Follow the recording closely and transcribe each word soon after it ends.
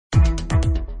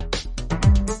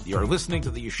You're listening to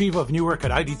the Yeshiva of Newark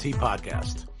at IDT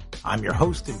podcast. I'm your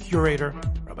host and curator,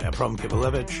 Rabbi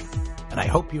Kivelevitz, and I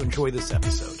hope you enjoy this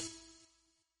episode.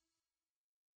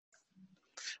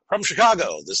 From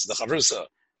Chicago, this is the Chavrusa.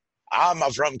 I'm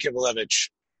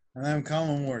Kivelevitz. And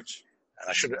I'm Worch. And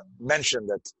I should mention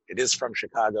that it is from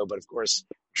Chicago, but of course,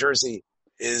 Jersey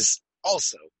is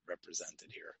also represented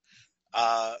here.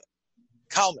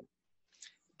 Kalman,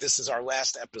 this is our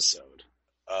last episode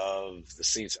of the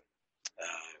season.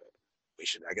 We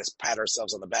should, I guess, pat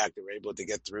ourselves on the back that we're able to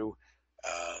get through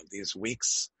these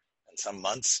weeks and some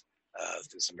months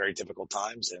through some very difficult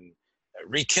times and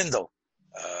rekindle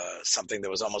something that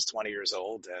was almost 20 years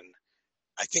old. And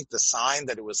I think the sign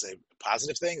that it was a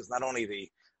positive thing is not only the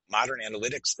modern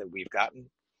analytics that we've gotten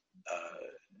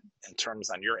in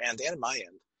terms on your end and my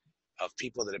end of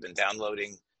people that have been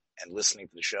downloading and listening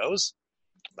to the shows,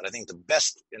 but I think the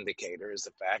best indicator is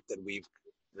the fact that we've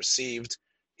received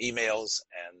emails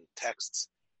and texts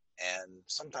and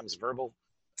sometimes verbal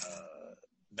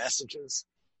messages,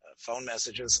 phone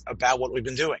messages about what we've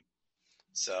been doing.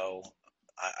 So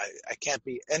I can't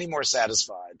be any more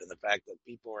satisfied than the fact that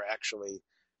people are actually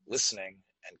listening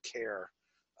and care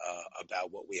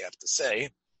about what we have to say.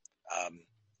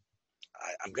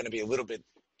 I'm going to be a little bit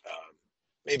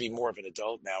maybe more of an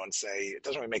adult now and say it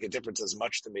doesn't really make a difference as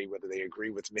much to me whether they agree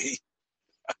with me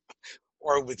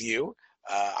or with you.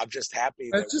 I'm just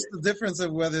happy. That's just the difference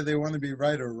of whether they want to be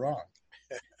right or wrong.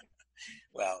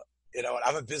 Well, you know,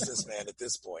 I'm a businessman at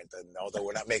this point, and although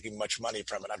we're not making much money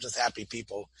from it, I'm just happy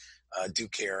people do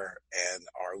care and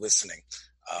are listening.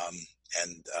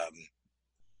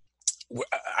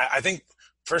 I think,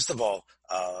 first of all,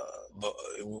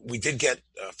 we did get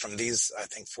from these, I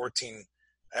think, 14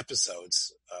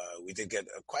 episodes, we did get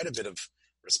quite a bit of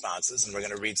responses, and we're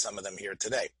going to read some of them here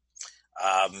today.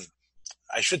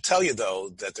 I should tell you, though,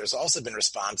 that there's also been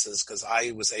responses because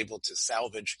I was able to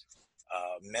salvage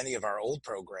many of our old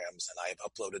programs, and I've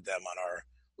uploaded them on our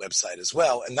website as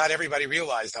well. And not everybody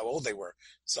realized how old they were.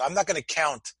 So I'm not going to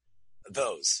count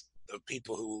those, the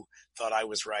people who thought I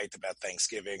was right about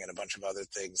Thanksgiving and a bunch of other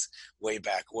things way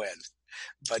back when.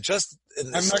 But just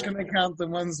in this, I'm not going to count the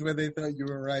ones where they thought you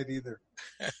were right either.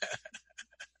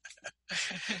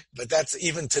 But that's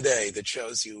even today that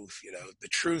shows you, you know, the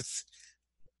truth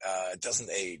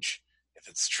doesn't age. If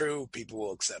it's true, people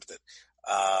will accept it.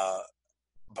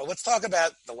 But let's talk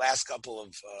about the last couple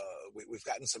of, we've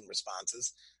gotten some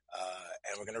responses,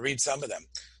 and we're going to read some of them.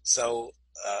 So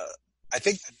I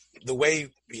think the way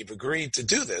we've agreed to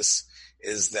do this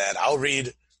is that I'll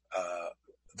read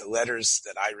the letters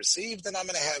that I received, and I'm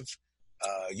going to have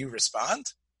you respond,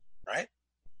 right?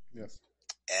 Yes.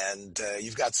 And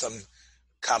you've got some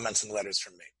comments and letters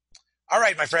from me. All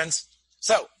right, my friends.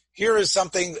 So here is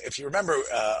something, if you remember,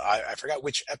 I forgot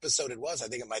which episode it was. I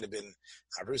think it might have been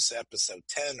Chavrusa-Episode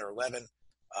 10 or 11.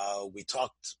 We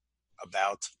talked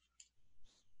about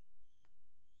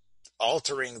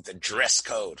altering the dress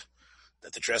code,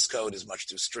 that the dress code is much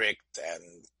too strict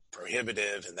and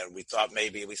prohibitive. And then we thought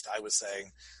maybe, at least I was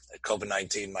saying, that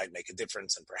COVID-19 might make a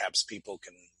difference and perhaps people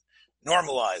can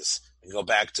normalize and go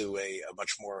back to a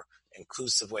much more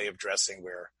inclusive way of dressing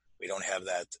where we don't have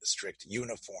that strict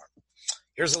uniform.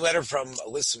 Here's a letter from a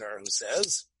listener who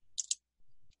says,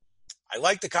 I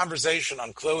like the conversation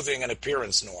on clothing and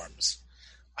appearance norms.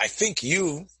 I think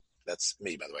you, that's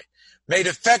me by the way, made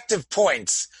effective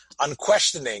points on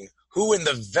questioning who in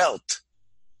the Welt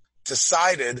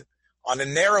decided on a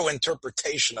narrow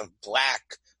interpretation of black,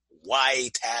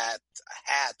 white hat,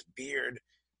 beard,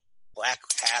 black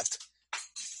hat,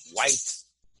 white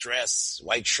dress,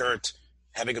 white shirt,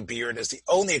 having a beard as the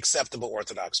only acceptable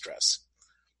Orthodox dress.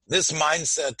 This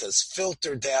mindset has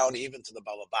filtered down even to the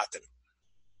Balabatim.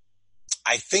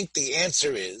 I think the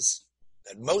answer is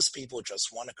that most people just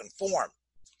want to conform.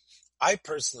 I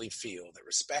personally feel that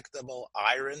respectable,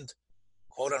 ironed,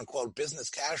 quote-unquote business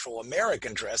casual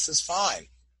American dress is fine.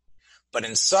 But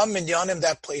in some minyanim,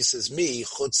 that places me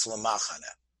chutz l'machane.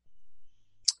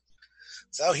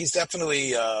 So he's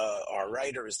definitely, our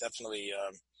writer is definitely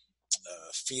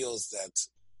feels that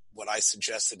what I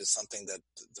suggested is something that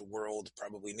the world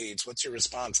probably needs. What's your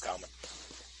response, Kalman?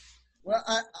 Well,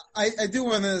 I do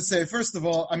want to say, first of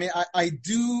all, I mean, I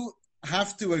do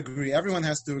have to agree, everyone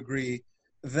has to agree,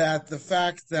 that the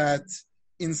fact that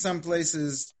in some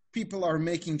places people are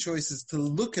making choices to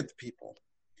look at people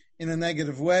in a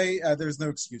negative way, there's no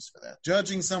excuse for that.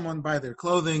 Judging someone by their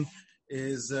clothing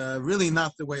is really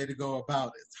not the way to go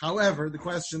about it. However, the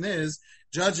question is,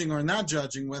 judging or not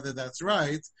judging, whether that's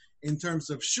right, in terms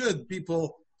of should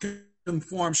people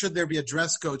conform, should there be a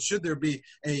dress code, should there be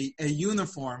a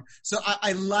uniform. So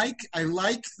I like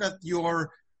that you're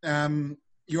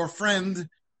your friend,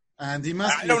 and he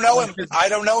must. I don't know him. I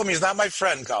don't know him. He's not my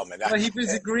friend, Coleman. But if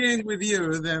he's agreeing with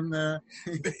you, then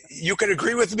you can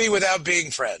agree with me without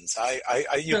being friends.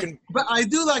 You can. But I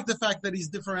do like the fact that he's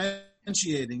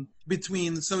differentiating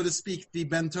between, so to speak, the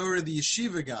Ben Torah, the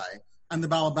yeshiva guy, and the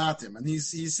Balabatim, and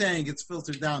he's saying it's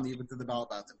filtered down even to the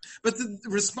Balabatim. But to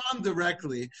respond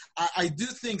directly, I do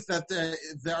think that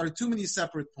there are too many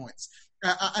separate points,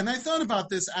 and I thought about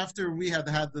this after we had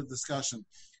the discussion.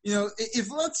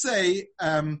 If let's say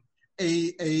a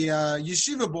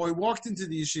yeshiva boy walked into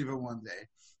the yeshiva one day,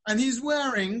 and he's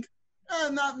wearing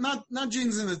not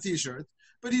jeans and a t-shirt,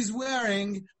 but he's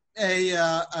wearing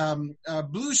a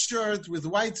blue shirt with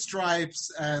white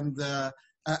stripes and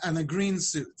a green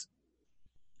suit.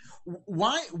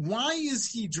 Why is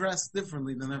he dressed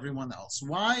differently than everyone else?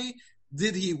 Why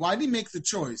did he make the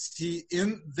choice? He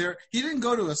didn't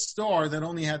go to a store that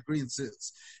only had green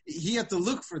suits. He had to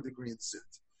look for the green suit.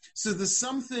 So there's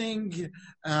something.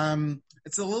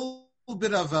 It's a little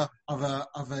bit of a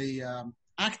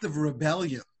act of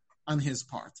rebellion on his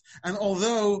part. And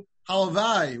although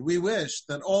halavai, we wish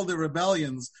that all the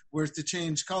rebellions were to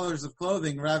change colors of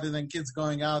clothing rather than kids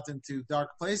going out into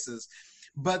dark places,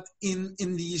 but in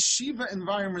the yeshiva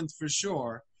environment for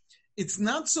sure, it's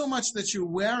not so much that you're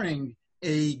wearing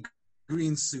a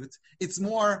green suit. It's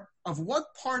more of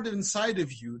what part inside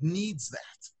of you needs that.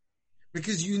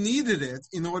 Because you needed it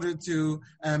in order to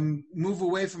move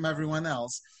away from everyone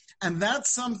else. And that's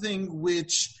something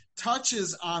which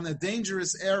touches on a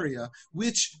dangerous area,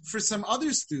 which for some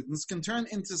other students can turn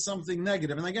into something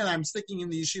negative. And again, I'm sticking in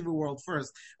the yeshiva world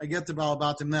first. I get to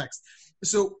Balabatim next.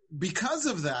 So because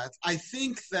of that, I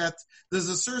think that there's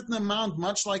a certain amount,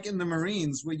 much like in the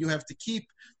Marines, where you have to keep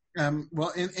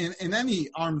in any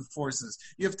armed forces,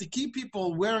 you have to keep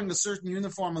people wearing a certain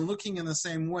uniform and looking in the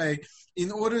same way in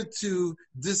order to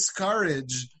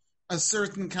discourage a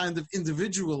certain kind of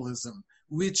individualism,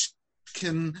 which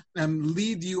can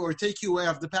lead you or take you away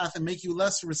off the path and make you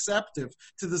less receptive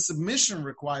to the submission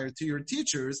required to your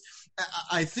teachers.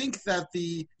 I think that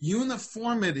the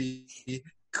uniformity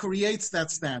creates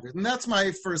that standard. And that's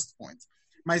my first point.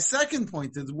 My second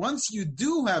point is, once you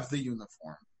do have the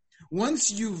uniform,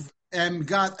 once you've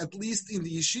got, at least in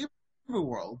the yeshiva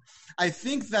world, I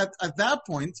think that at that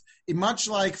point, much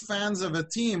like fans of a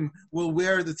team will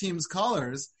wear the team's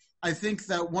colors, I think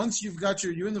that once you've got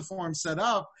your uniform set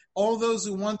up, all those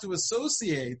who want to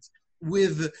associate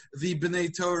with the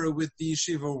B'nai Torah, with the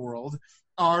yeshiva world,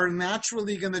 are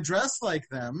naturally going to dress like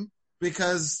them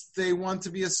because they want to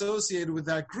be associated with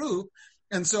that group.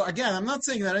 And so, again, I'm not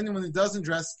saying that anyone who doesn't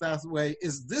dress that way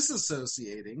is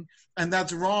disassociating, and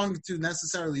that's wrong to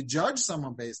necessarily judge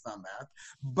someone based on that.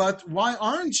 But why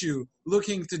aren't you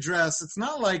looking to dress? It's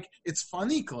not like it's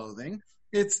funny clothing.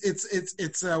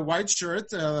 It's a white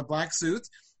shirt, a black suit.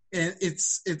 And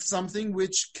it's something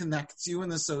which connects you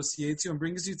and associates you and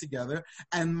brings you together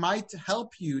and might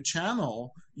help you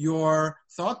channel your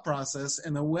thought process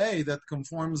in a way that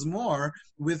conforms more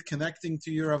with connecting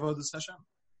to your Avodas Hashem.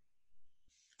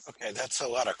 Okay, that's a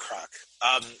lot of crock.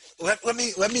 Let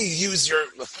me use your.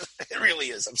 It really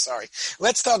is. I'm sorry.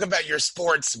 Let's talk about your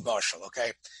sports bushel.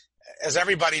 Okay, as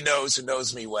everybody knows who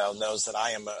knows me well knows that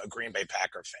I am a Green Bay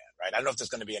Packer fan. Right? I don't know if there's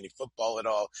going to be any football at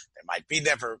all. There might be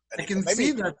never. I can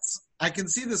see that. I can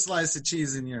see the slice of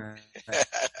cheese in your.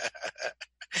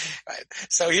 Right.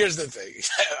 So here's the thing.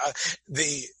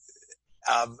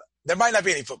 There might not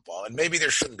be any football, and maybe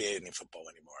there shouldn't be any football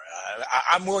anymore.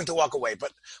 I'm willing to walk away,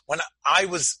 but when I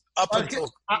was up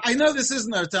until... I know this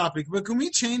isn't our topic, but can we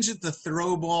change it to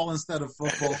throw ball instead of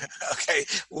football? Okay,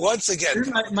 once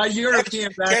again... My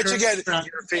European background...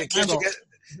 Can't you get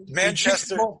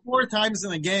Manchester... 4 times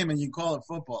in a game and you call it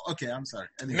football. Okay, I'm sorry.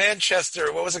 Anyway.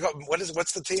 Manchester, what was it called?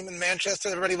 What's the team in Manchester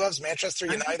everybody loves? Manchester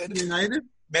United? United?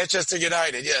 Manchester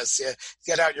United, yes. Yeah.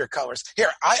 Get out your colors. Here,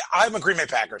 I'm a Green Bay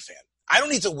Packer fan. I don't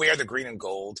need to wear the green and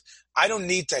gold. I don't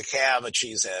need to have a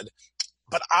cheesehead,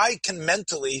 but I can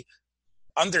mentally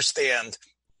understand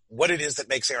what it is that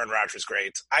makes Aaron Rodgers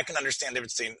great. I can understand the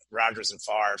difference between Rodgers and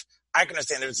Favre. I can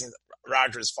understand the difference between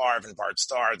Rodgers, Favre, and Bart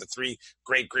Starr, the 3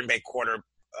 great Green Bay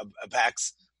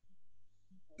quarterbacks.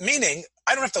 Meaning,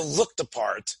 I don't have to look the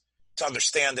part to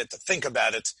understand it, to think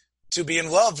about it, to be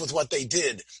in love with what they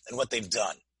did and what they've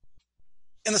done.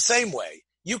 In the same way,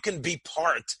 you can be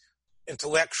part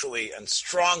intellectually and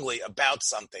strongly about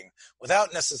something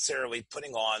without necessarily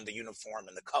putting on the uniform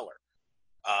and the color.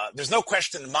 There's no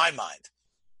question in my mind.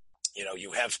 You know,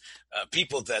 you have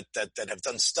people that have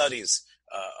done studies.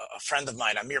 A friend of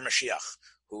mine, Amir Mashiach,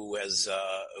 who has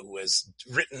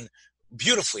written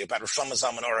beautifully about Rosh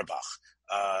Zalman Auerbach,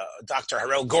 Dr.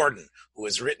 Harel Gordon, who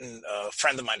has written, a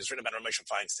friend of mine has written about Rav Moshe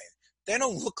Feinstein. They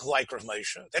don't look like Rav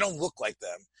Moshe. They don't look like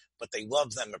them, but they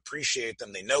love them, appreciate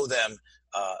them, they know them,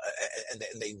 and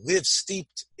they live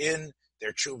steeped in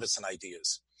their tshuvas and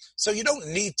ideas. So you don't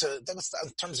need to, that was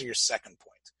in terms of your second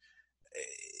point.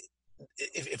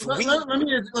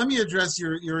 Let me address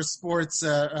your sports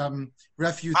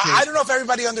refutation. I don't know if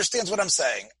everybody understands what I'm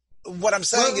saying. What I'm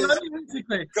saying is, go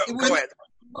ahead.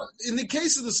 In the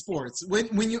case of the sports,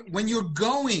 when you're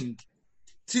going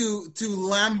to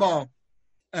Lambeau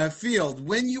Field,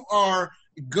 when you are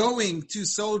going to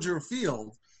Soldier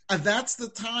Field, that's the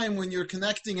time when you're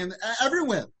connecting, and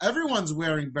everyone's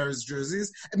wearing Bears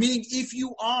jerseys. Meaning, if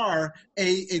you are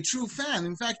a true fan,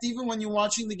 in fact, even when you're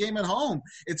watching the game at home,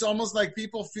 it's almost like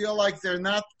people feel like they're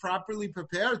not properly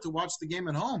prepared to watch the game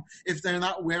at home if they're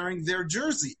not wearing their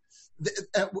jersey.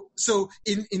 So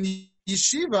in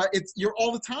yeshiva, you're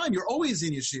all the time. You're always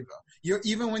in yeshiva.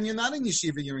 Even when you're not in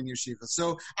yeshiva, you're in yeshiva.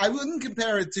 So I wouldn't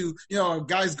compare it to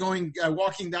guys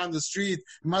walking down the street.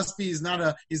 Must be he's not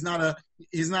a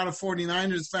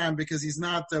 49ers fan because he's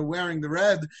not wearing the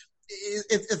red.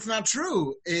 It's not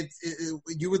true.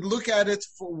 You would look at it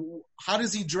for how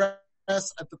does he dress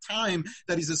at the time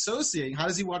that he's associating? How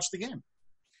does he watch the game?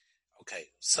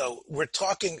 Okay, so we're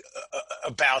talking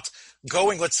about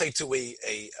going, let's say, to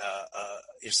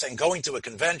you're saying going to a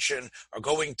convention or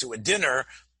going to a dinner,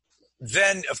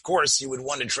 then, of course, you would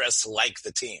want to dress like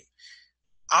the team.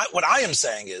 What I am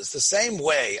saying is the same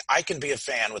way I can be a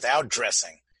fan without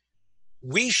dressing,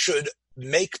 we should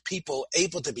make people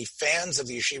able to be fans of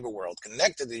the yeshiva world,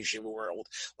 connected to the yeshiva world,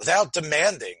 without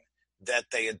demanding that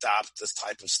they adopt this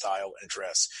type of style and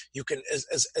dress. You can,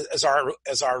 as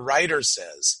our writer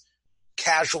says,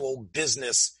 casual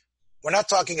business. We're not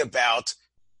talking about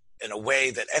in a way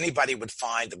that anybody would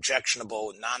find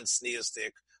objectionable,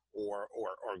 non-sneistic, or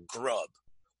grub.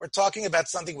 We're talking about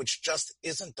something which just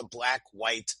isn't the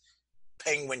black-white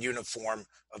penguin uniform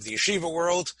of the yeshiva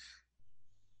world.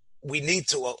 We need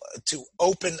to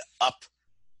open up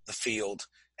the field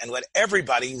and let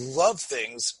everybody love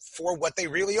things for what they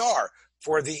really are,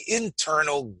 for the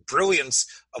internal brilliance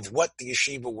of what the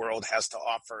yeshiva world has to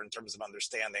offer in terms of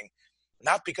understanding.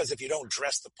 Not because if you don't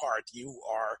dress the part, you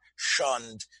are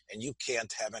shunned and you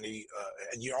can't have any,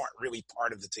 and you aren't really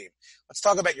part of the team. Let's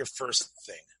talk about your first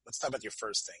thing.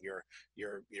 Your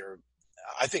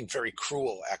I think, very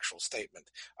cruel actual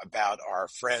statement about our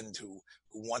friend who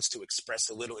wants to express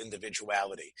a little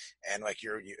individuality. And like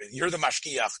you're the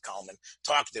mashkiach, Kalman,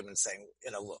 talk to him and saying,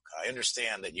 look, I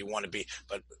understand that you want to be,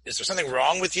 but is there something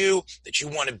wrong with you that you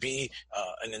want to be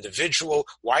an individual?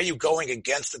 Why are you going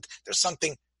against it? There's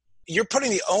something. You're putting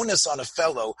the onus on a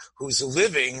fellow who's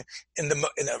living in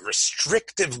a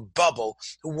restrictive bubble,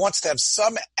 who wants to have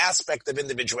some aspect of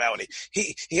individuality.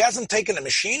 He hasn't taken a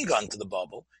machine gun to the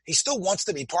bubble. He still wants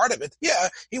to be part of it. Yeah,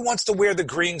 he wants to wear the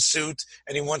green suit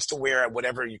and he wants to wear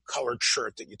whatever colored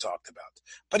shirt that you talked about.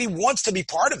 But he wants to be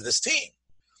part of this team.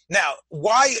 Now,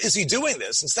 why is he doing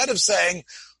this? Instead of saying,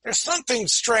 there's something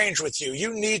strange with you,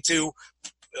 you need to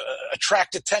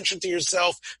attract attention to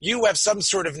yourself, you have some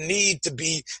sort of need to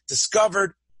be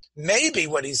discovered. Maybe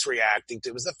what he's reacting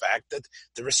to is the fact that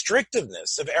the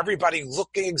restrictiveness of everybody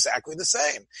looking exactly the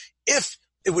same. If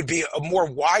it would be a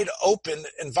more wide open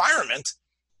environment,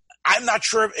 I'm not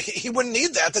sure he wouldn't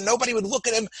need that. Then nobody would look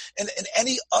at him in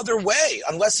any other way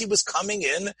unless he was coming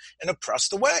in a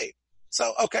pressed way.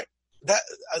 So, okay.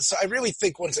 So I really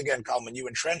think, once again, Kalman, you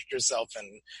entrenched yourself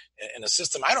in a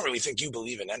system I don't really think you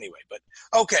believe in anyway, but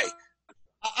okay.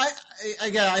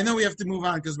 I know we have to move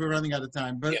on because we're running out of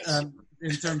time, but yes.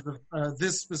 In terms of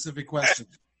this specific question.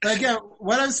 Again,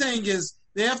 what I'm saying is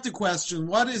they have to question,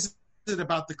 what is it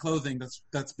about the clothing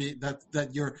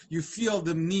that you feel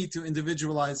the need to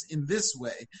individualize in this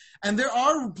way? And there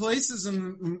are places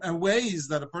and ways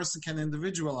that a person can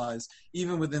individualize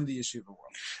even within the yeshiva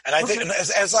world. And I think,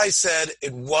 as I said,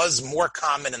 it was more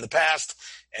common in the past,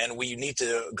 and we need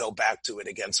to go back to it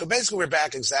again. So basically, we're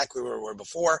back exactly where we were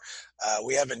before.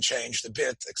 We haven't changed a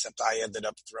bit, except I ended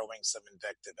up throwing some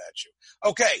invective at you.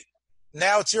 Okay,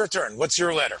 now it's your turn. What's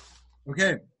your letter?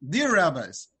 Okay, dear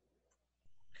rabbis,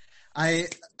 I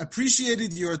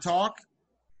appreciated your talk,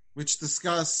 which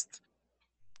discussed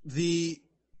the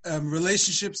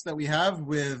relationships that we have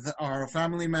with our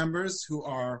family members who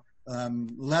are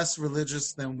less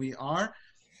religious than we are.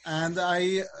 And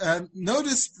I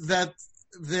noticed that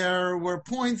there were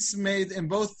points made in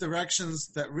both directions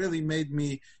that really made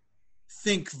me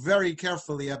think very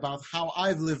carefully about how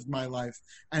I've lived my life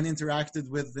and interacted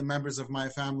with the members of my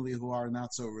family who are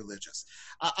not so religious.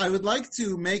 I would like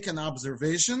to make an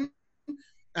observation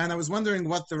and I was wondering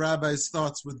what the rabbi's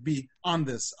thoughts would be on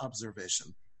this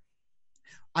observation.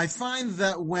 I find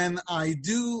that when I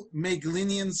do make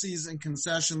leniencies and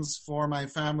concessions for my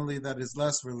family that is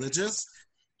less religious,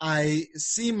 I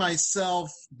see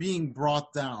myself being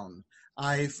brought down.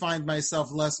 I find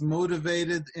myself less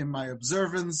motivated in my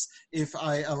observance if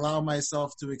I allow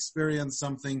myself to experience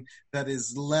something that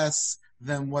is less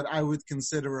than what I would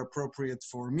consider appropriate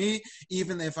for me,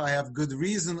 even if I have good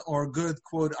reason or good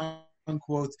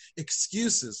quote-unquote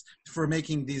excuses for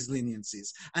making these leniencies.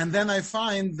 And then I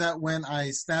find that when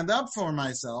I stand up for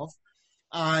myself,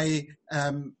 I'm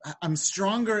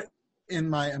stronger in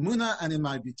my emunah and in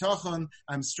my bitachon.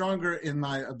 I'm stronger in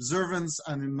my observance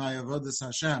and in my avodas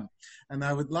Hashem. And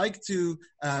I would like to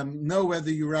know whether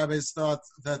you rabbis thought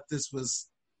that this was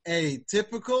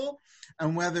atypical,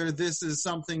 and whether this is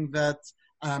something that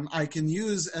I can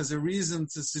use as a reason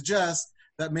to suggest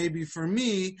that maybe for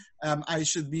me, I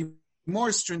should be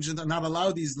more stringent and not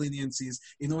allow these leniencies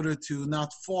in order to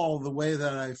not fall the way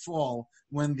that I fall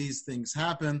when these things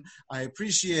happen. I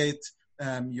appreciate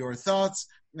your thoughts,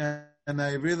 and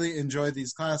I really enjoy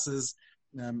these classes.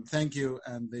 Thank you.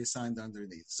 And they signed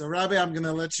underneath. So, Rabbi, I'm going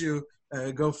to let you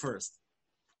go first.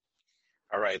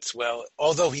 All right. Well,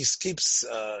 although he keeps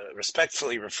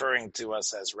respectfully referring to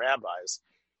us as rabbis,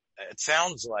 it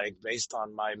sounds like, based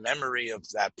on my memory of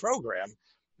that program,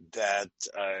 that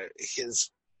his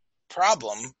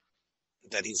problem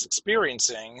that he's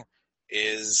experiencing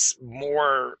is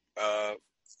more,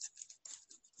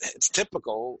 it's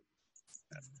typical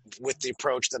with the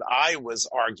approach that I was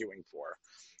arguing for,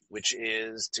 which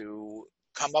is to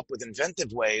come up with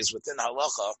inventive ways within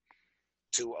halacha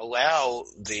to allow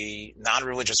the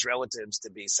non-religious relatives to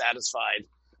be satisfied.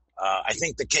 I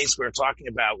think the case we were talking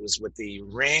about was with the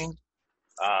ring,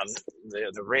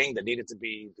 the ring that needed to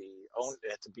be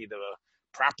the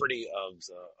property of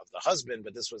the husband,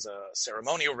 but this was a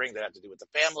ceremonial ring that had to do with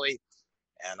the family,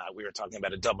 and we were talking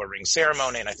about a double ring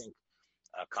ceremony. And I think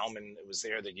Kalman, it was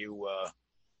there that you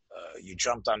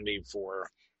jumped on me for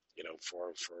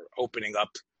opening up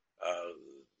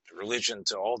religion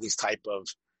to all these type of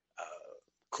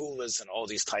kulas and all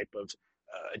these type of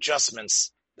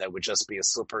adjustments that would just be a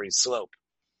slippery slope.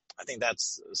 I think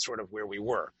that's sort of where we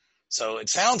were. So it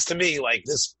sounds to me like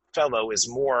this fellow is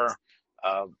more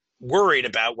worried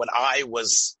about what I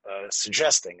was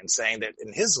suggesting, and saying that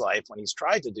in his life, when he's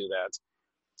tried to do that,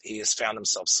 he has found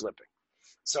himself slipping.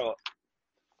 So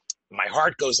my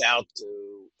heart goes out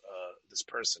to this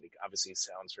person. He obviously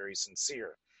sounds very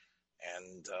sincere.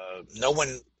 And no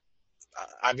one,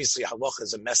 obviously halacha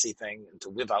is a messy thing, and to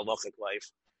live halachic life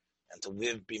and to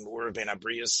live b'mur ben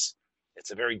abrius,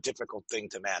 it's a very difficult thing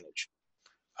to manage.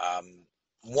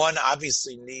 One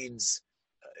obviously needs,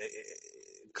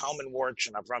 Kalman Worch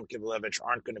and Avram Kivelevitz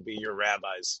aren't going to be your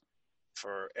rabbis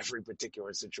for every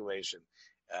particular situation.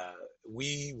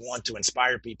 We want to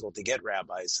inspire people to get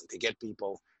rabbis and to get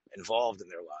people involved in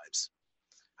their lives.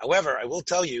 However, I will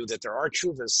tell you that there are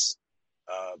tshuvas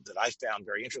that I found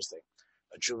very interesting.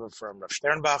 A tshuva from Rav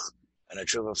Sternbach and a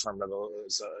tshuva from Rav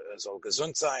Zol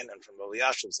Gesundsein and from Rav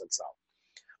Yashiv Zatzal.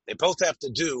 They both have to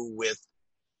do with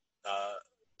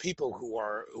people who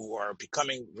are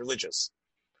becoming religious.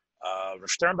 Rav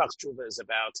Sternbach's tshuva is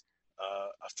about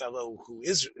a fellow who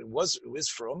is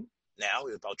frum now,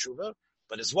 about tshuva,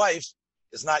 but his wife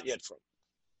is not yet frum.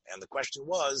 And the question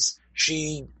was,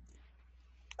 she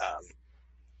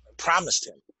promised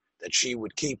him that she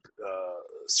would keep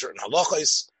certain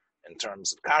halachos in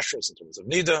terms of kashrus, in terms of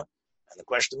nida. And the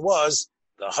question was,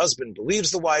 the husband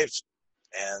believes the wife,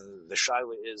 and the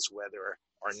shaila is whether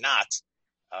or not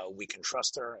we can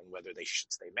trust her, and whether they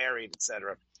should stay married,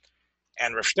 etc.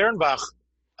 And Rav Sternbach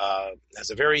has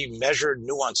a very measured,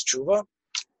 nuanced tshuva,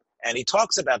 and he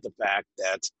talks about the fact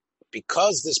that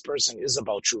because this person is a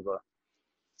Baal tshuva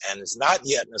and is not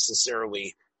yet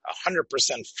necessarily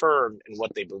 100% firm in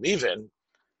what they believe in,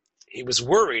 he was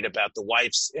worried about the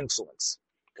wife's influence,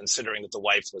 considering that the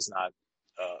wife was not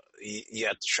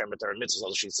yet shemet or mitzvah,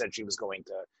 although she said she was going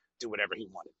to do whatever he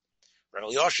wanted.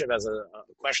 Rabbi Yoshev has a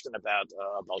question about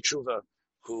Baal tshuva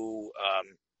who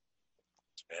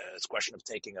it's a question of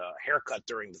taking a haircut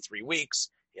during the 3 weeks.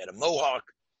 He had a mohawk,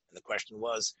 and the question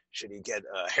was, should he get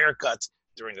a haircut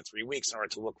during the 3 weeks in order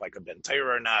to look like a Ben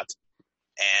Torah or not?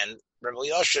 And Rabbi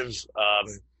Yoshev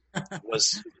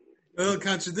was a little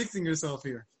contradicting yourself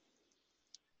here.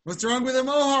 What's wrong with the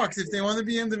mohawks if they want to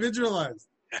be individualized?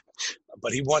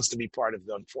 But he wants to be part of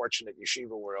the unfortunate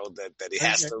yeshiva world that he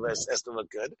has to look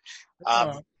good.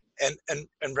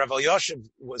 And Rabbi Yoshev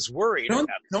was worried.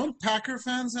 Don't Packer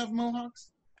fans have mohawks?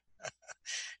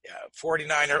 Yeah,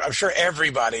 49. I'm sure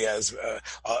everybody has,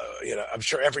 I'm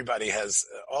sure everybody has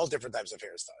all different types of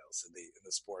hairstyles in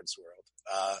the sports world.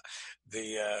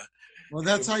 Well,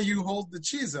 that's how you hold the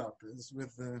cheese up, is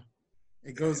with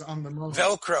it goes on the moment.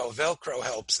 Velcro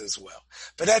helps as well.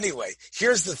 But anyway,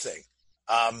 here's the thing.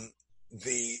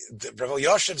 The Rav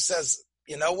Yoshev says,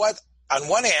 you know what? On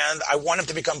one hand, I want him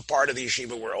to become part of the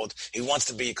yeshiva world. He wants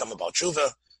to become a Baal Tshuva.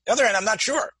 On the other hand, I'm not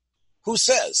sure. Who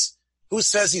says? Who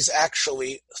says he's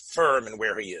actually firm in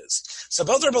where he is? So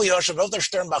both Rabbi Yoshev, both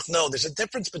Sternbach know there's a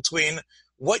difference between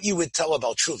what you would tell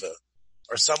about tshuva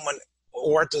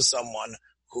or to someone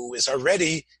who is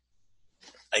already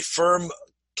a firm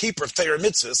keeper of Torah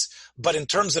mitzvahs, but in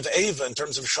terms of Eva, in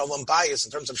terms of Shalom Bayis,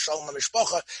 in terms of Shalom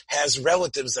HaMishpacha, has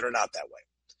relatives that are not that way.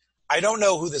 I don't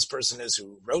know who this person is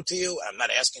who wrote to you. I'm not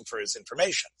asking for his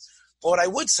information. But what I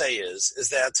would say is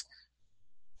that,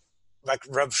 like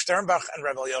Rav Sternbach and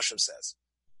Rav Yoshev says,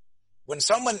 when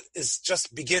someone is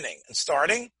just beginning and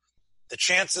starting, the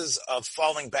chances of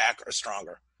falling back are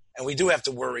stronger. And we do have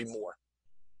to worry more.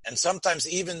 And sometimes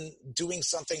even doing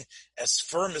something as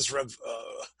firm as Rav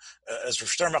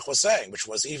Sternbach was saying, which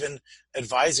was even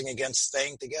advising against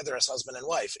staying together as husband and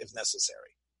wife, if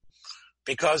necessary.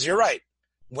 Because you're right.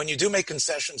 When you do make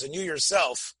concessions, and you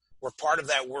yourself were part of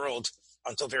that world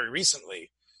until very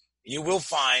recently, you will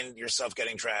find yourself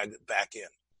getting dragged back in.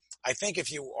 I think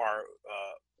if you are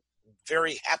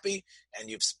very happy and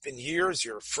you've been years,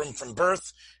 you're from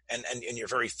birth, and you're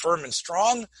very firm and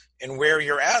strong in where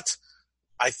you're at,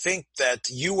 I think that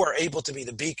you are able to be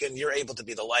the beacon, you're able to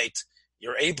be the light,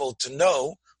 you're able to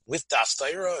know with Das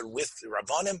Torah and with the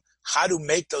Rabbanim how to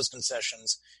make those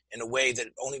concessions in a way that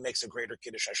only makes a greater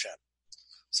Kiddush Hashem.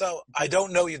 So I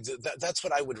don't know you. That's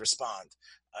what I would respond.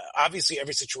 Obviously,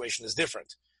 every situation is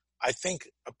different. I think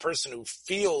a person who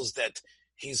feels that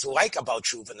he's like a Baal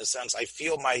Tshuva in the sense, I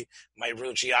feel my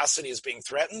religiosity is being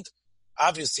threatened,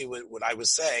 obviously what I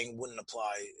was saying wouldn't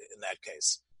apply in that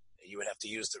case. You would have to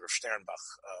use the Rav Sternbach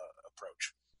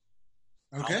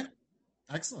approach. Okay,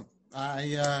 excellent.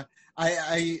 I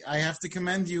have to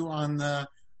commend you on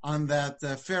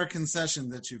that fair concession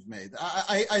that you've made.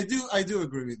 I do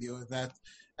agree with you that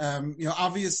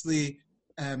obviously.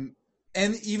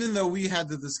 And even though we had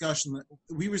the discussion,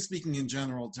 we were speaking in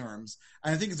general terms.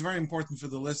 And I think it's very important for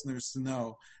the listeners to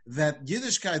know that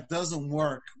Yiddishkeit doesn't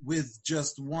work with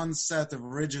just one set of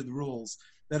rigid rules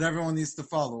that everyone needs to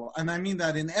follow. And I mean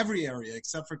that in every area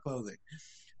except for clothing.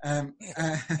 Says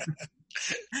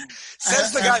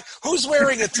the guy who's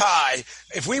wearing a tie.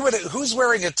 Who's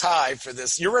wearing a tie for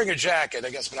this? You're wearing a jacket, I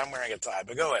guess, but I'm wearing a tie.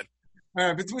 But go ahead. All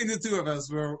right, between the two of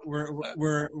us,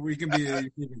 we can be.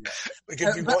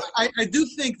 But I do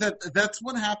think that's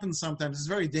what happens sometimes. It's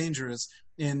very dangerous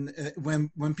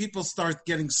when people start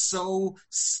getting so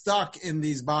stuck in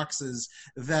these boxes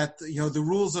that the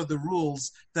rules are the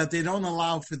rules, that they don't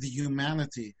allow for the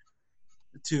humanity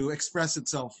to express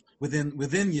itself within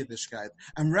Yiddishkeit.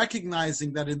 I'm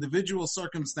recognizing that individual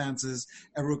circumstances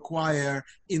require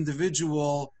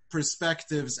individual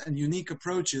perspectives and unique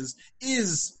approaches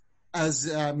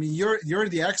you're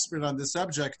the expert on the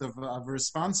subject of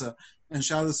responsa and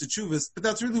shalos teshuvos, but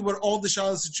that's really what all the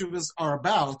shalos teshuvos are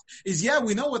about. Is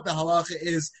we know what the halacha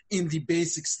is in the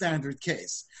basic standard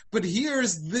case, but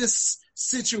here's this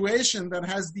situation that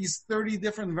has these 30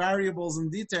 different variables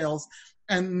and details,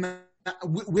 and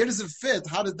where does it fit?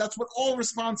 That's what all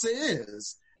responsa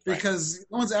is. Because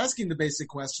no one's asking the basic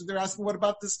question. They're asking, what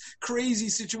about this crazy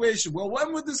situation? Well,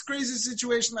 when would this crazy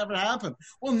situation ever happen?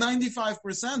 Well,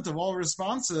 95% of all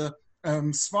responsa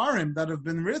svarim that have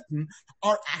been written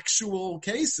are actual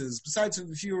cases, besides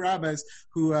a few rabbis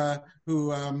who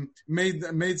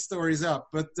made stories up.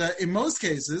 But in most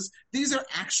cases, these are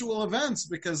actual events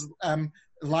because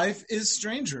life is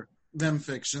stranger than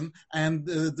fiction, and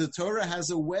the Torah has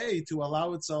a way to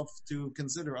allow itself to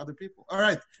consider other people. All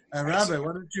right, Rabbi,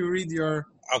 why don't you read your...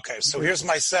 Okay, so here's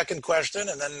my second question,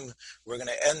 and then we're going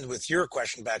to end with your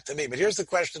question back to me. But here's the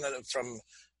question from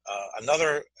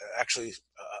another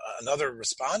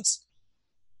response,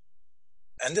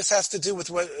 and this has to do with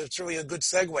it's really a good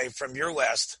segue from your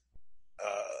last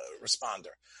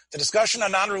responder. The discussion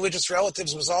on non-religious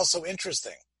relatives was also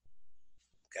interesting.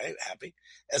 Okay, happy.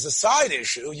 As a side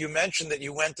issue, you mentioned that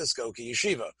you went to Skokie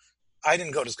Yeshiva. I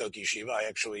didn't go to Skokie Yeshiva. I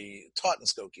actually taught in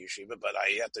Skokie Yeshiva, but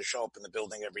I had to show up in the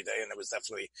building every day, and it was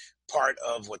definitely part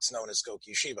of what's known as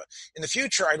Skokie Yeshiva. In the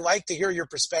future, I'd like to hear your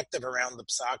perspective around the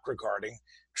psak regarding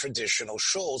traditional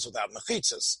shuls without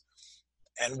mechitzas,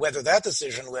 and whether that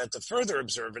decision led to further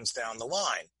observance down the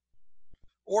line,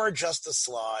 or just a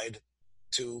slide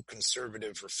to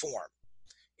conservative reform.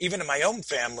 even in my own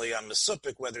family, I'm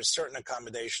masupik whether certain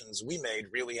accommodations we made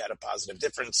really had a positive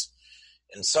difference.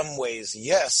 In some ways,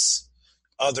 yes,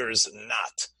 others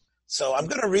not. So I'm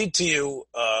going to read to you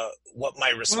what my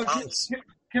response. Well,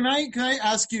 can I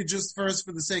ask you just first,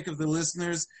 for the sake of the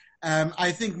listeners?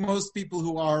 I think most people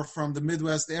who are from the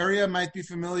Midwest area might be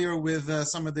familiar with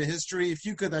some of the history. If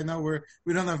you could, I know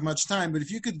we don't have much time, but if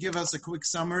you could give us a quick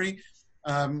summary,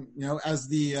 as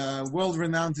the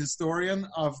world-renowned historian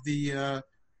of the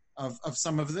of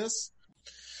some of this.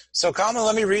 So, Kalman,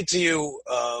 let me read to you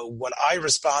what I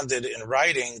responded in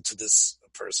writing to this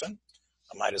person.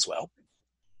 I might as well.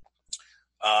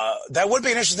 That would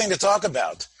be an interesting thing to talk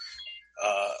about.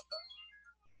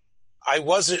 I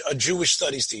was a Jewish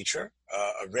studies teacher,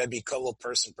 a Rebbe Kollel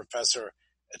person professor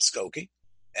at Skokie,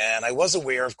 and I was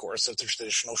aware, of course, of the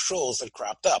traditional shuls that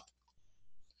cropped up.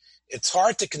 It's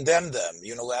hard to condemn them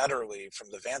unilaterally from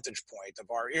the vantage point of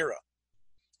our era,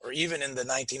 or even in the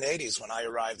 1980s when I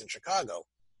arrived in Chicago,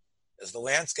 as the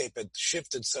landscape had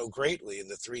shifted so greatly in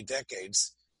the 3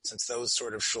 decades since those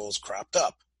sort of shuls cropped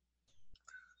up.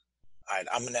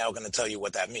 I'm now going to tell you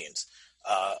what that means.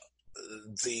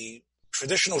 The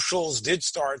traditional shuls did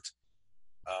start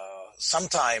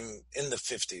sometime in the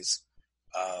 50s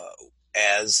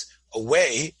as a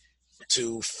way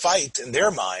to fight, in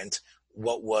their mind,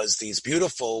 what was these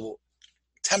beautiful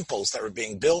temples that were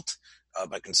being built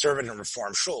by conservative and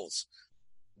reform shuls.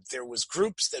 There was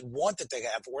groups that wanted to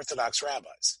have Orthodox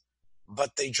rabbis,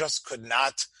 but they just could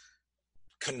not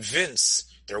convince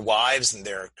their wives and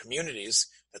their communities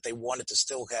that they wanted to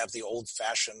still have the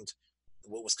old-fashioned,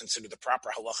 what was considered the proper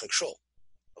halachic shul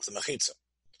of the mechitza.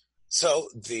 So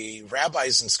the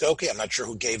rabbis in Skokie, I'm not sure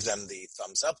who gave them the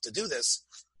thumbs up to do this,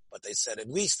 but they said, at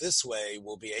least this way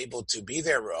we'll be able to be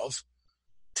their rov.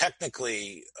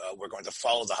 Technically, we're going to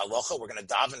follow the halacha. We're going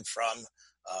to daven from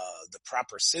the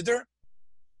proper siddur.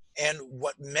 And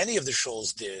what many of the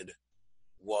shuls did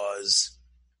was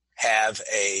have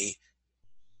a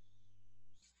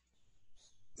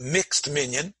mixed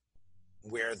minyan,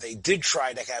 where they did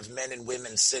try to have men and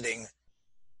women sitting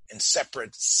in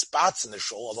separate spots in the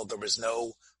shul, although there was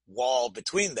no wall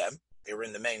between them. They were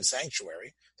in the main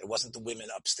sanctuary. There wasn't the women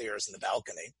upstairs in the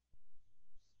balcony.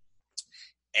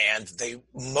 And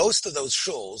most of those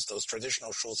shuls, those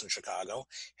traditional shuls in Chicago,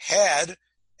 had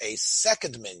a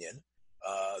second minyan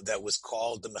that was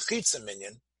called the Mechitza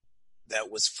minyan,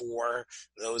 that was for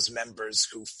those members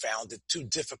who found it too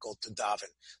difficult to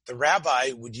daven. The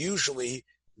rabbi would usually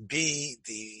be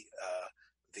the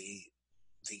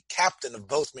captain of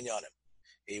both minyanim.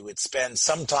 He would spend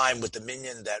some time with the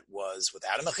minyan that was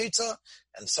without a mechitza,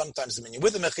 and sometimes the minyan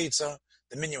with a mechitza.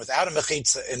 The minyan without a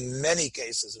mechitza, in many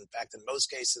cases, in fact, in most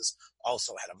cases,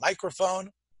 also had a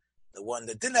microphone. The one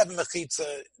that didn't have a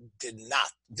mechitza did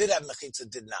not. Did have a mechitza,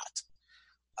 did not.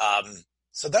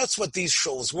 So that's what these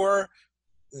shuls were.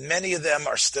 Many of them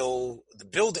are still, the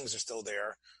buildings are still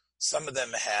there. Some of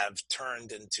them have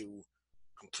turned into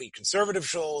complete conservative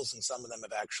shuls, and some of them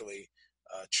have actually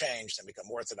changed and become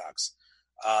Orthodox.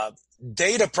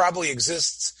 Data probably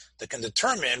exists that can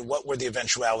determine what were the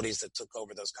eventualities that took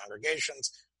over those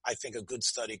congregations. I think a good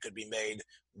study could be made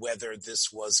whether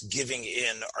this was giving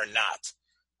in or not.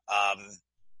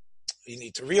 You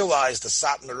need to realize the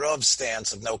Satmar Rov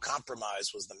stance of no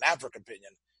compromise was the maverick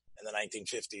opinion in the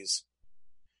 1950s.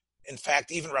 In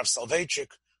fact, even Rav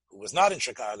Soloveitchik, who was not in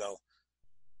Chicago,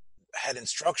 had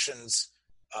instructions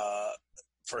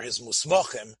for his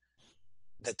musmochim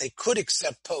that they could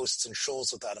accept posts in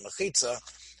shuls without a mechitza,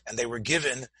 and they were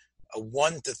given a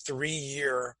 1 to 3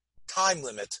 year time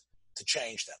limit to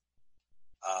change them.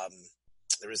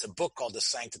 There is a book called The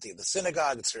Sanctity of the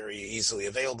Synagogue. It's very easily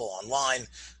available online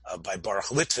by Baruch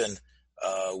Litvin,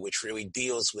 which really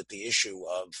deals with the issue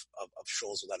of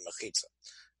shuls without a mechitza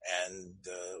and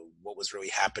what was really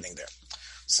happening there.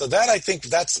 So that, I think,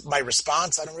 that's my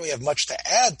response. I don't really have much to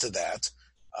add to that.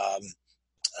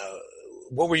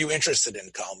 What were you interested in,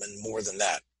 Kalman, more than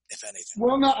that, if anything?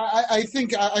 Well, no, I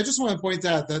think I just want to point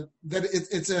out that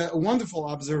it's a wonderful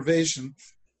observation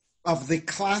of the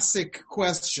classic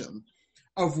question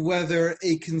of whether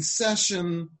a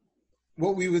concession,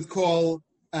 what we would call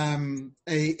a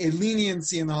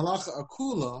leniency in halacha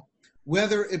akula,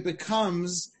 whether it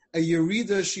becomes a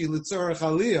yerida she litzorach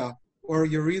aliyah or a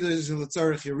yerida she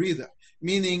litzorach yerida.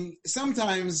 Meaning,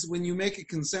 sometimes when you make a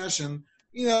concession,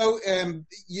 you're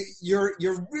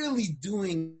really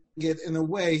doing it in a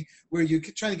way where you're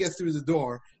trying to get through the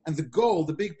door. And the goal,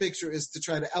 the big picture, is to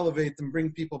try to elevate and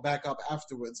bring people back up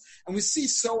afterwards. And we see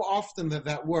so often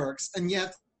that works. And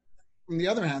yet, on the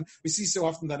other hand, we see so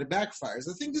often that it backfires.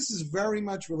 I think this is very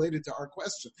much related to our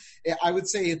question. I would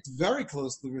say it very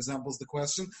closely resembles the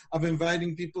question of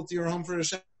inviting people to your home for a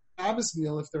Shabbos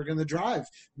meal if they're going to drive,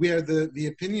 where the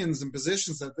opinions and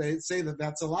positions that they say that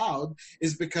that's allowed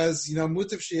is because,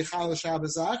 Mutav Sheichal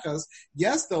Shabbos Achas,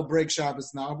 yes, they'll break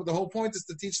Shabbos now, but the whole point is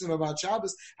to teach them about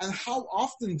Shabbos. And how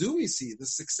often do we see the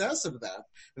success of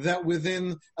that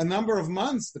within a number of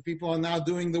months, the people are now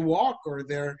doing the walk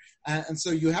and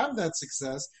so you have that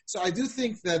success. So I do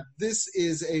think that this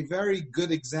is a very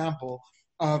good example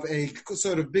of a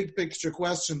sort of big picture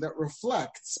question that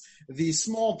reflects the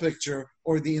small picture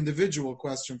or the individual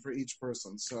question for each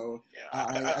person. So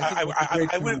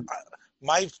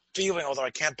my feeling, although I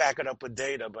can't back it up with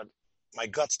data, but my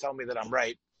guts tell me that I'm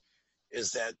right,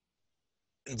 is that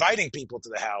inviting people to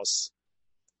the house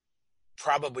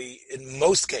probably, in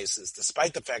most cases,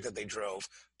 despite the fact that they drove,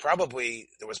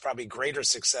 there was probably greater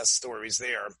success stories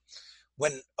there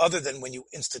other than when you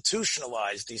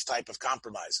institutionalize these type of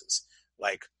compromises.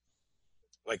 Like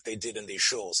they did in these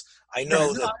shuls. I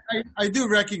know that I do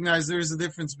recognize there is a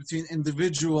difference between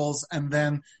individuals and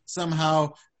then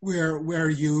somehow where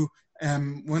you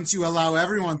once you allow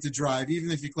everyone to drive, even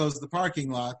if you close the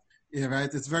parking lot,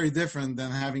 right? It's very different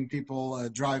than having people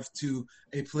drive to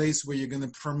a place where you're going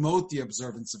to promote the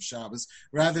observance of Shabbos,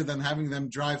 rather than having them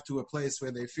drive to a place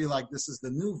where they feel like this is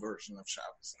the new version of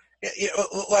Shabbos. Yeah,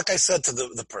 like I said to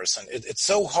the person, it's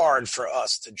so hard for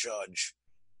us to judge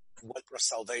what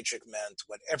Soloveitchik meant,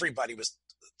 what everybody was,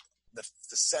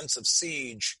 the sense of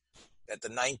siege that the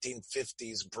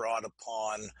 1950s brought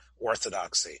upon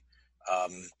Orthodoxy.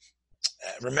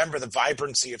 Remember the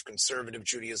vibrancy of conservative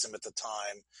Judaism at the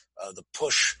time, the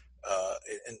push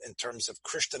in terms of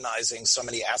Christianizing so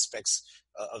many aspects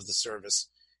of the service.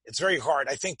 It's very hard.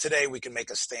 I think today we can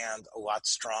make a stand a lot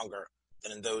stronger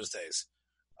than in those days.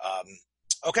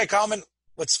 Okay, Kalman,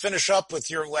 let's finish up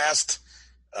with your last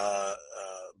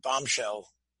bombshell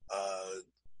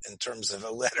in terms of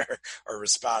a letter or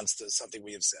response to something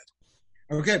we have said.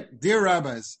 Okay, dear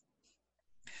rabbis,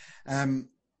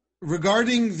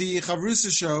 regarding the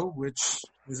Chavrusa show, which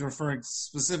is referring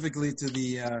specifically to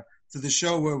the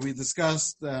show where we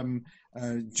discussed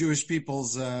Jewish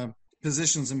people's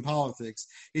positions in politics,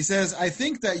 he says, I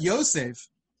think that Yosef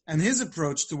and his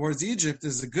approach towards Egypt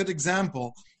is a good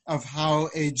example of how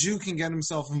a Jew can get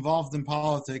himself involved in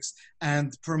politics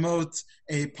and promote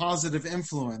a positive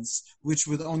influence, which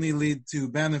would only lead to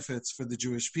benefits for the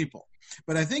Jewish people.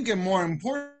 But I think a more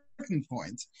important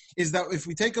point is that if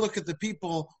we take a look at the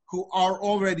people who are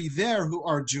already there who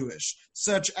are Jewish,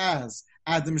 such as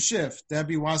Adam Schiff,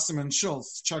 Debbie Wasserman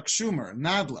Schultz, Chuck Schumer,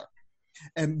 Nadler,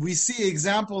 and we see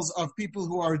examples of people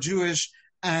who are Jewish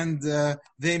and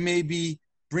they may be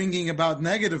bringing about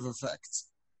negative effects.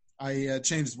 I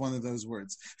changed one of those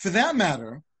words. For that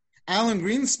matter, Alan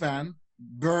Greenspan,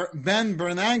 Ben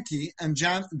Bernanke, and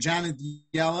Janet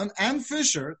Yellen, and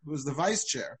Fisher, who was the vice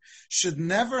chair, should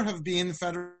never have been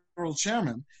federal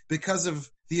chairman because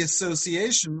of the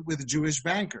association with Jewish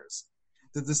bankers.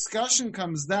 The discussion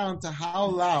comes down to how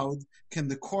loud can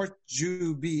the court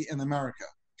Jew be in America.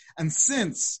 And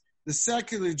since the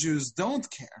secular Jews don't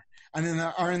care and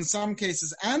are in some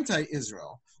cases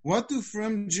anti-Israel, what do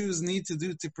frum Jews need to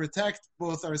do to protect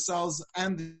both ourselves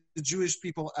and the Jewish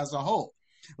people as a whole?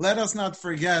 Let us not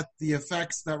forget the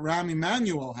effects that Rahm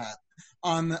Emanuel had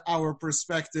on our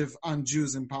perspective on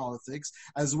Jews in politics,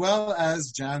 as well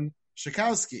as Jan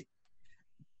Schakowsky.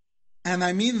 And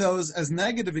I mean those as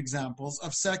negative examples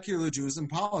of secular Jews in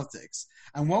politics.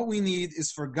 And what we need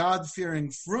is for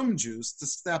God-fearing frum Jews to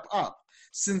step up,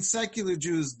 since secular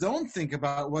Jews don't think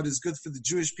about what is good for the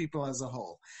Jewish people as a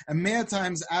whole, and may at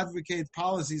times advocate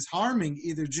policies harming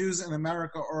either Jews in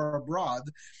America or abroad,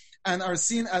 and are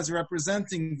seen as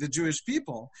representing the Jewish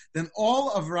people, then all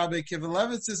of Rabbi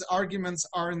Kivelevitz's arguments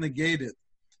are negated.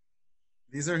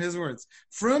 These are his words.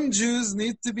 Frum Jews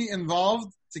need to be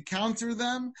involved to counter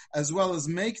them, as well as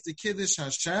make the Kiddush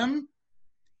Hashem,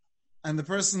 and the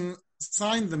person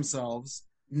signed themselves,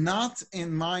 not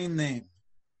in my name.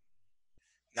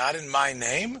 Not in my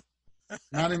name?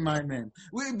 Not in my name.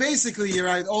 Basically, you're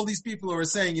right. All these people who are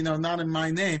saying, not in my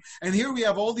name. And here we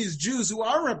have all these Jews who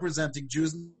are representing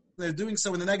Jews. They're doing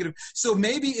so in the negative. So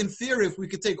maybe in theory, if we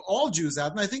could take all Jews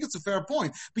out, and I think it's a fair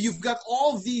point, but you've got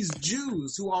all these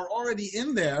Jews who are already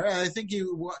in there. And I think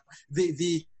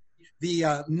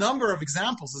the number of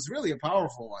examples is really a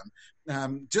powerful one.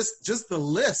 Just the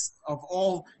list of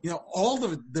all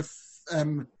the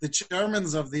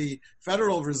chairmen of the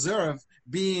Federal Reserve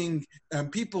being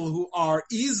people who are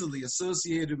easily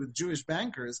associated with Jewish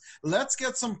bankers. Let's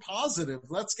get some positive,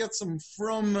 let's get some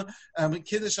from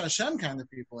Kiddush Hashem kind of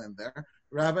people in there.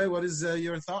 Rabbi, what is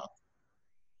your thought?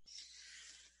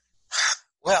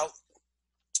 Well,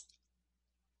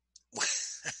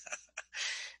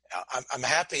 I'm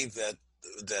happy that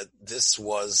this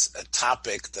was a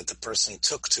topic that the person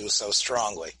took to so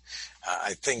strongly.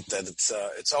 I think that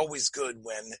it's always good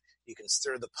when you can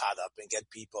stir the pot up and get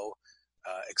people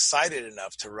excited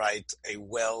enough to write a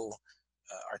well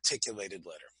articulated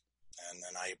letter,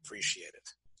 and I appreciate it.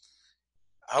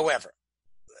 However,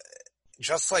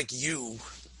 just like you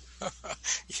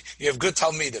have good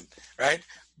Talmidim, right?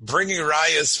 Bringing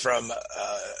rayas from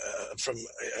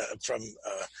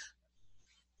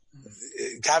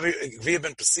Gavi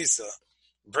ben Pesisa,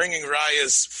 bringing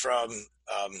rayas from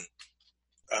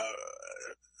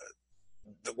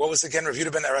what was it again? Rav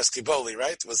Yehuda ben Araskiboli,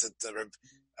 right? Was it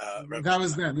that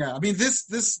was then? Yeah. I mean, this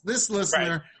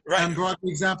listener right. brought the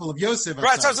example of Yosef.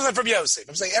 Right. So I was from Yosef.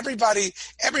 I'm saying everybody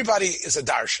is a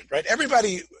darshan, right?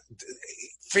 Everybody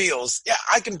feels, yeah,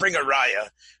 I can bring a raya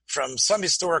from some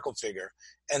historical figure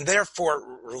and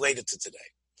therefore relate it to today.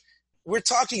 We're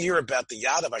talking here about the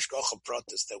Yad of Hashgacha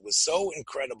Pratis that was so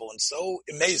incredible and so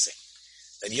amazing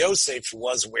that Yosef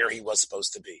was where he was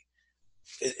supposed to be.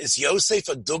 Is Yosef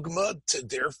a dogma to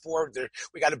therefore there's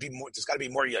got to be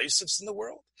more Yosefs in the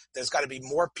world? There's got to be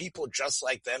more people just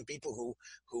like them, people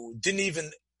who didn't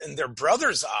even in their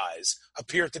brother's eyes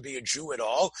appear to be a Jew at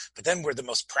all, but then were the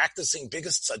most practicing,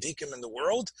 biggest tzaddikim in the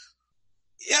world.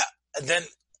 Yeah, and then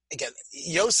again,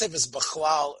 Yosef is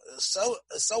b'chlal so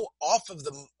off of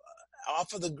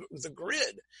the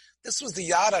grid. This was the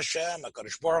Yad Hashem,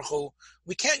 HaKadosh Baruch Hu.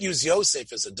 We can't use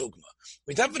Yosef as a dogma.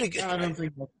 We definitely. I don't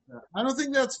think that's fair. I don't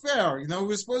think that's fair. You know,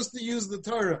 we're supposed to use the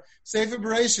Torah. Sefer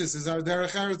Bereshis is our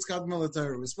derech eretz kadma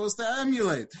Torah. We're supposed to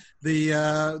emulate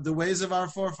the ways of our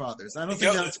forefathers. I don't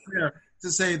think that's fair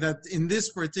to say that in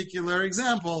this particular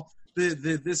example,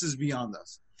 this is beyond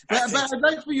us. But I'd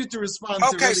like for you to respond.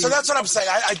 Okay, so that's what I'm saying.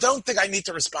 I don't think I need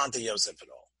to respond to Yosef at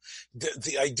all.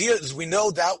 The idea is we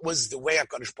know that was the way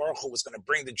HaKadosh Baruch Hu was going to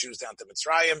bring the Jews down to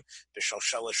Mitzrayim, B'shal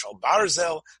Shel Shel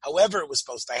Barzel. However it was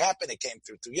supposed to happen, it came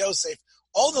through Yosef.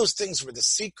 All those things were the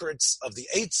secrets of the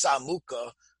Eitzah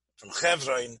Mukah from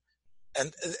Chevron.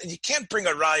 And you can't bring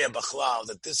a Raya B'chlal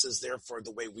that this is therefore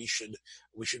the way we should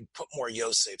put more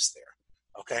Yosefs there.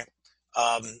 Okay?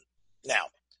 Now,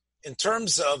 in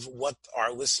terms of what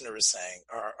our listener is saying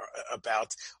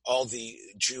about all the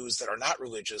Jews that are not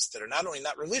religious, that are not only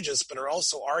not religious, but are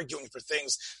also arguing for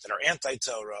things that are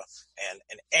anti-Torah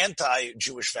and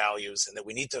anti-Jewish values, and that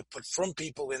we need to put from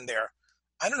people in there,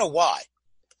 I don't know why.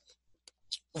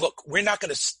 Look, we're not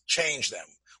going to change them.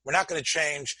 We're not going to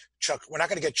change Chuck. We're not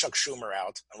going to get Chuck Schumer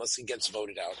out unless he gets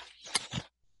voted out.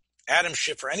 Adam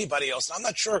Schiff or anybody else. I'm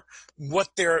not sure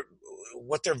what their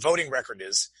voting record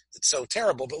is. It's so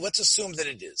terrible, but let's assume that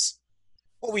it is.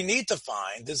 What we need to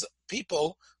find is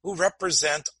people who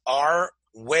represent our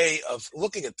way of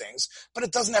looking at things, but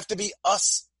it doesn't have to be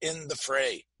us in the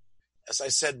fray, as I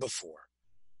said before.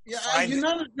 Yeah, you're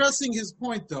not addressing his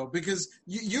point though, because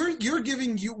you're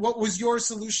giving what was your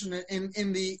solution in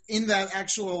that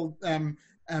actual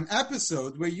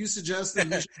episode where you suggested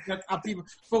we should get up people.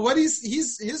 But what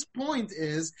his point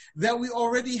is that we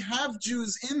already have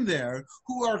Jews in there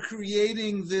who are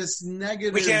creating this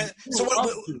negative. We can't. So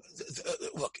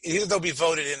look, either they'll be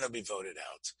voted in or be voted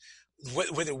out.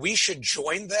 Whether we should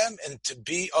join them and to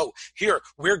be,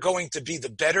 we're going to be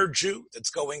the better Jew that's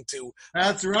going to.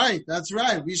 That's right.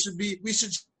 We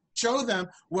should show them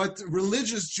what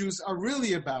religious Jews are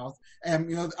really about. And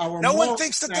no one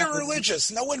thinks that they're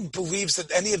religious. No one believes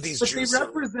that any of these Jews. But they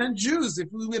represent Jews. If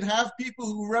we would have people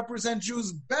who represent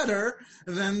Jews better,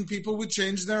 then people would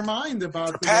change their mind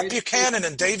about. For Pat Buchanan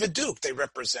and David Duke, they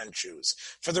represent Jews.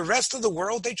 For the rest of the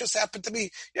world, they just happen to be,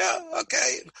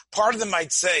 okay. Part of them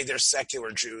might say they're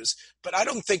secular Jews, but I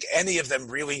don't think any of them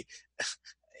really.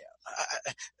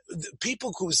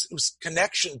 People whose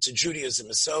connection to Judaism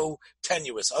is so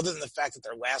tenuous, other than the fact that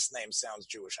their last name sounds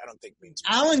Jewish, I don't think means.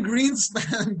 Alan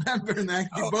Greenspan,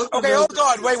 Bernanke, both. Okay, hold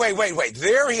on. Wait.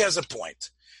 There he has a point.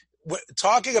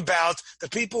 Talking about the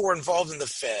people who are involved in the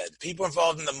Fed, people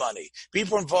involved in the money,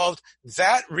 people involved,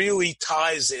 that really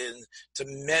ties in to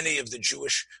many of the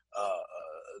Jewish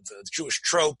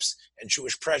tropes and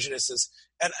Jewish prejudices.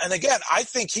 And again, I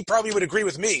think he probably would agree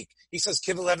with me. He says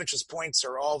Kivelovitz's points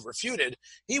are all refuted.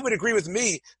 He would agree with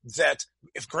me that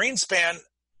if Greenspan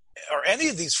or any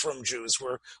of these frum Jews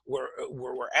were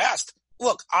asked,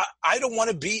 look, I don't want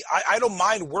to be, I don't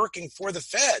mind working for the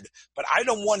Fed, but I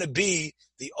don't want to be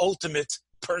the ultimate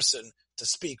person to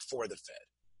speak for the Fed.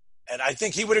 And I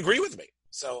think he would agree with me.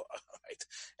 So,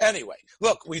 right. Anyway,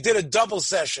 look, we did a double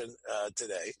session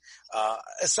today.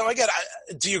 So again,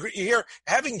 do you hear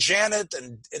having Janet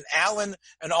and Alan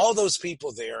and all those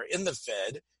people there in the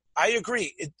Fed? I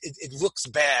agree. It looks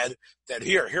bad that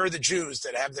here are the Jews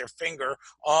that have their finger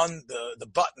on the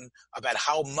button about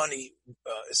how money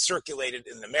is circulated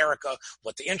in America,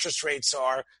 what the interest rates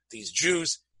are, these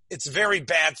Jews. It's very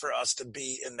bad for us to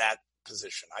be in that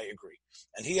position. I agree.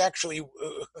 And he actually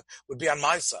would be on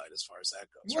my side as far as that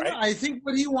goes, right? I think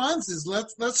what he wants is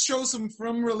let's show some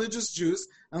from religious Jews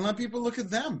and let people look at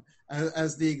them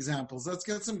as the examples. Let's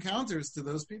get some counters to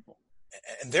those people.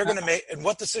 And they're going to make, and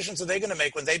what decisions are they going to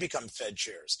make when they become Fed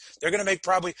chairs? They're going to make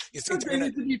probably, you think they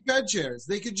need to be Fed chairs.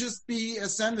 They could just be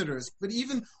senators. But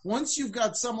even once you've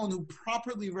got someone who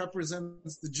properly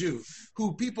represents the Jew,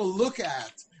 who people look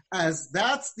at as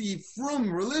that's the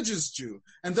frum religious Jew,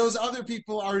 and those other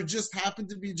people are just happen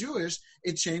to be Jewish,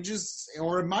 it changes,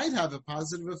 or it might have a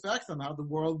positive effect on how the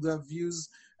world views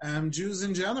Jews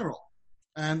in general.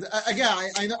 And again,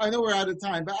 I know we're out of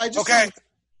time, but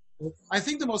I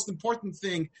think the most important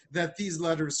thing that these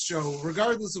letters show,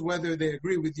 regardless of whether they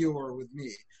agree with you or with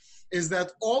me, is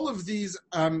that all of these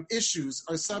issues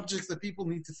are subjects that people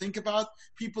need to think about,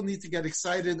 people need to get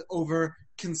excited over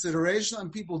consideration,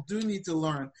 and people do need to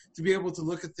learn to be able to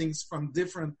look at things from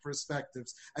different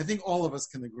perspectives. I think all of us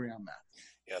can agree on that.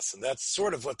 Yes, and that's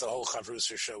sort of what the whole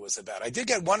Chavrusa show was about. I did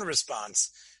get one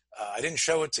response, I didn't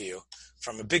show it to you,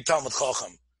 from a big Talmud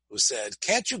Chacham who said,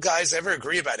 "Can't you guys ever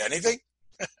agree about anything?"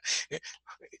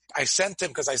 I sent him,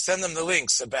 because I send them the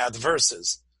links about the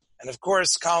verses. And of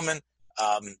course, Kalman,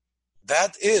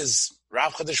 that is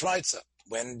Rav Chadeshmaitza,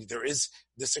 when there is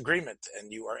disagreement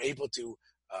and you are able to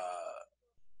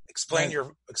explain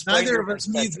your Neither of us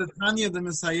needs the Tanya the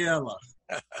Messiah.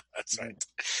 That's right.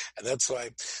 And that's why.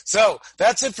 So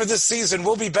that's it for this season.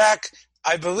 We'll be back,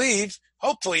 I believe,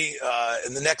 hopefully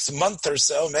in the next month or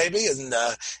so, maybe, and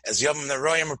as Yom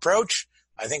Neroyim approach,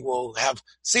 I think we'll have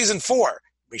season 4.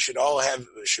 We should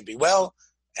be well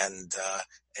and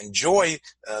enjoy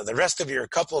the rest of your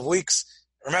couple of weeks.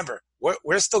 Remember,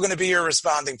 we're still going to be here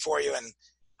responding for you, and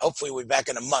hopefully we'll be back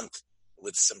in a month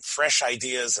with some fresh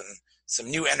ideas and some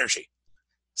new energy.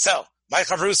 So, my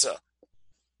Chavrusa,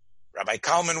 Rabbi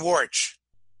Kalman Worch.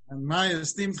 And my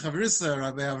esteemed Chavrusa,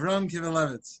 Rabbi Avram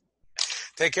Kivelevitz.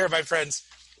 Take care, my friends.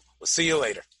 We'll see you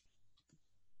later.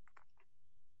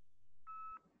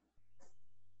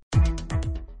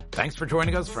 Thanks for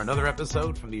joining us for another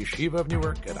episode from the Yeshiva of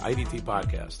Newark at IDT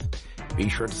Podcast. Be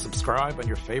sure to subscribe on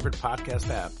your favorite podcast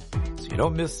app so you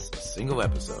don't miss a single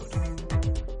episode.